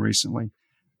this one recently.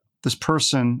 This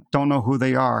person, don't know who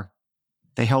they are.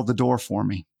 They held the door for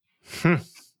me.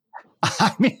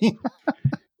 I mean,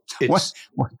 it's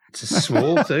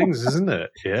small things, isn't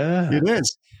it? Yeah, it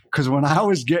is. Because when I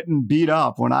was getting beat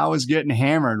up, when I was getting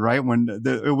hammered, right, when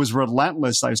it was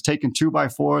relentless, I was taking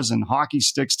 2x4s and hockey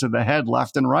sticks to the head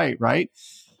left and right, right?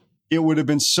 It would have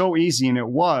been so easy, and it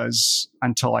was,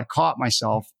 until I caught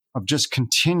myself of just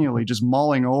continually just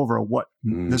mulling over what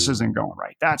this isn't going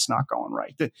right. That's not going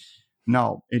right.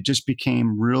 No, it just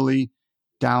became really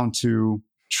down to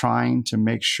trying to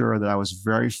make sure that I was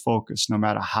very focused, no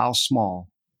matter how small,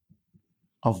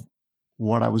 of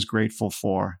what I was grateful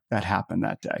for that happened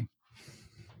that day.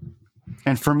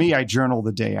 And for me, I journal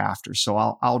the day after. So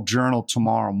I'll journal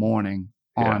tomorrow morning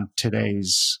on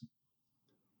today's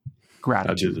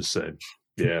gratitude. I do the same.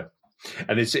 Yeah.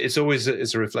 And it's always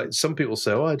a reflect. Some people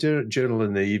say, "Oh, I journal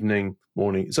in the evening,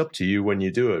 morning." It's up to you when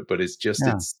you do it, but it's just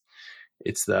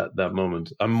it's that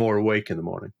moment. I'm more awake in the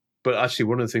morning. But actually,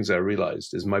 one of the things I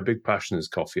realized is my big passion is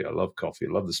coffee. I love coffee.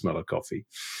 I love the smell of coffee.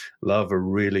 Love a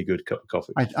really good cup of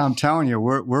coffee. I'm telling you,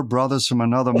 we're brothers from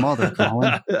another mother,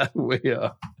 Colin. We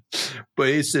are. But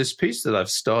it's this piece that I've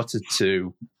started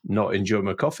to not enjoy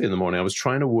my coffee in the morning. I was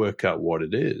trying to work out what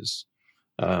it is.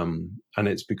 And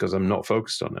it's because I'm not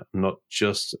focused on it.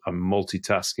 I'm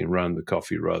multitasking around the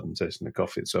coffee rather than tasting the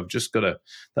coffee. So I've just got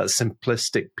that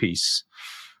simplistic piece,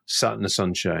 sat in the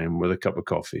sunshine with a cup of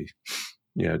coffee.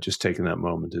 Yeah, just taking that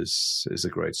moment is a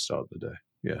great start of the day.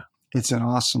 Yeah. It's an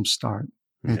awesome start.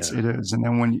 It is. And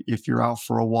then if you're out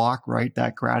for a walk, right,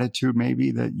 that gratitude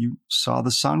maybe that you saw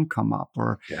the sun come up,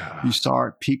 or you saw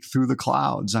it peek through the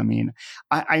clouds. I mean,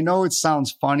 I know it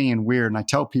sounds funny and weird, and I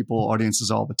tell audiences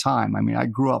all the time. I mean, I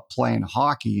grew up playing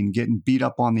hockey and getting beat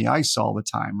up on the ice all the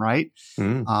time, right?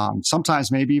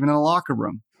 Sometimes maybe even in a locker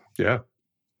room. Yeah.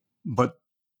 But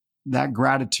that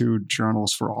gratitude journal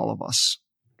is for all of us.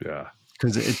 Yeah.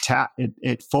 Because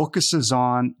it focuses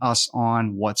on us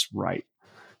on what's right.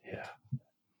 Yeah.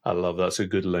 I love that. It's a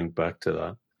good link back to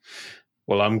that.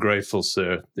 Well, I'm grateful,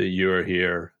 sir, that you're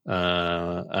here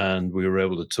and we were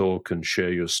able to talk and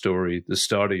share your story, the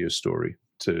start of your story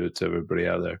to everybody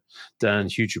out there. Dan,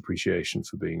 huge appreciation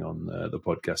for being on the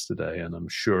podcast today. And I'm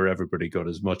sure everybody got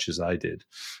as much as I did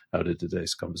out of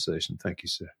today's conversation. Thank you,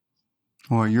 sir.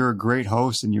 Well, you're a great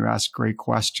host and you asked great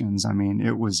questions. I mean,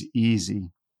 it was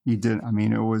easy. You did. I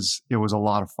mean, it was a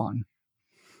lot of fun.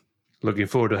 Looking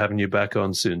forward to having you back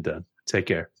on soon, Dan. Take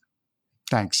care.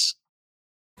 Thanks.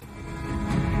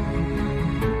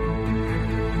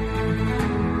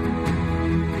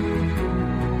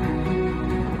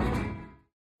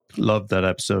 Love that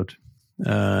episode.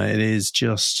 It is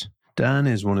just, Dan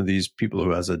is one of these people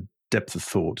who has a depth of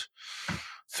thought,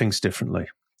 thinks differently.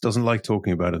 doesn't like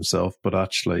talking about himself, but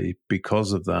actually,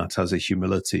 because of that, has a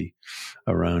humility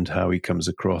around how he comes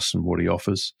across and what he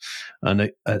offers.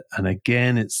 And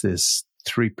again, it's this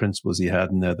 3 principles he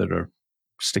had in there that are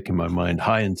sticking in my mind: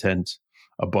 high intent,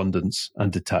 abundance,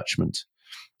 and detachment.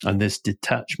 And this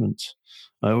detachment,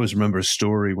 I always remember a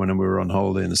story when we were on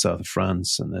holiday in the south of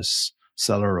France, and this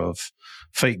seller of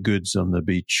fake goods on the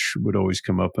beach would always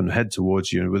come up and head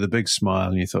towards you with a big smile,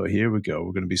 and you thought, here we go,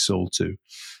 we're going to be sold to.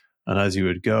 And as he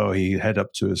would go, he'd head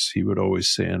up to us, he would always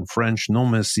say in French,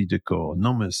 non merci d'accord,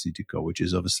 non merci d'accord, which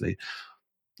is obviously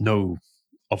no,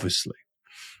 obviously.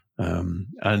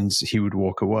 And he would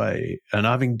walk away. And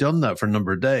having done that for a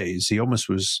number of days, he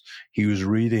was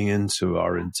reading into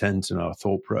our intent and our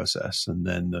thought process. And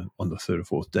then on the third or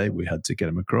fourth day, we had to get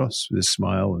him across with a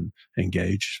smile and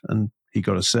engage, and he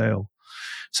got a sale.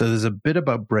 So there's a bit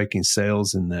about breaking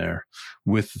sales in there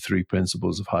with the 3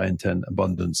 principles of high intent,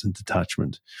 abundance, and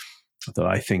detachment that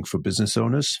I think for business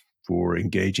owners, for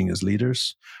engaging as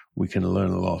leaders, we can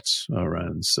learn a lot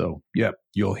around. So yeah,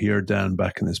 you'll hear Dan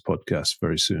back in this podcast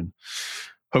very soon.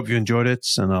 Hope you enjoyed it,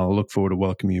 and I'll look forward to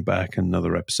welcoming you back in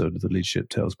another episode of the Leadership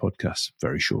Tales podcast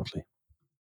very shortly.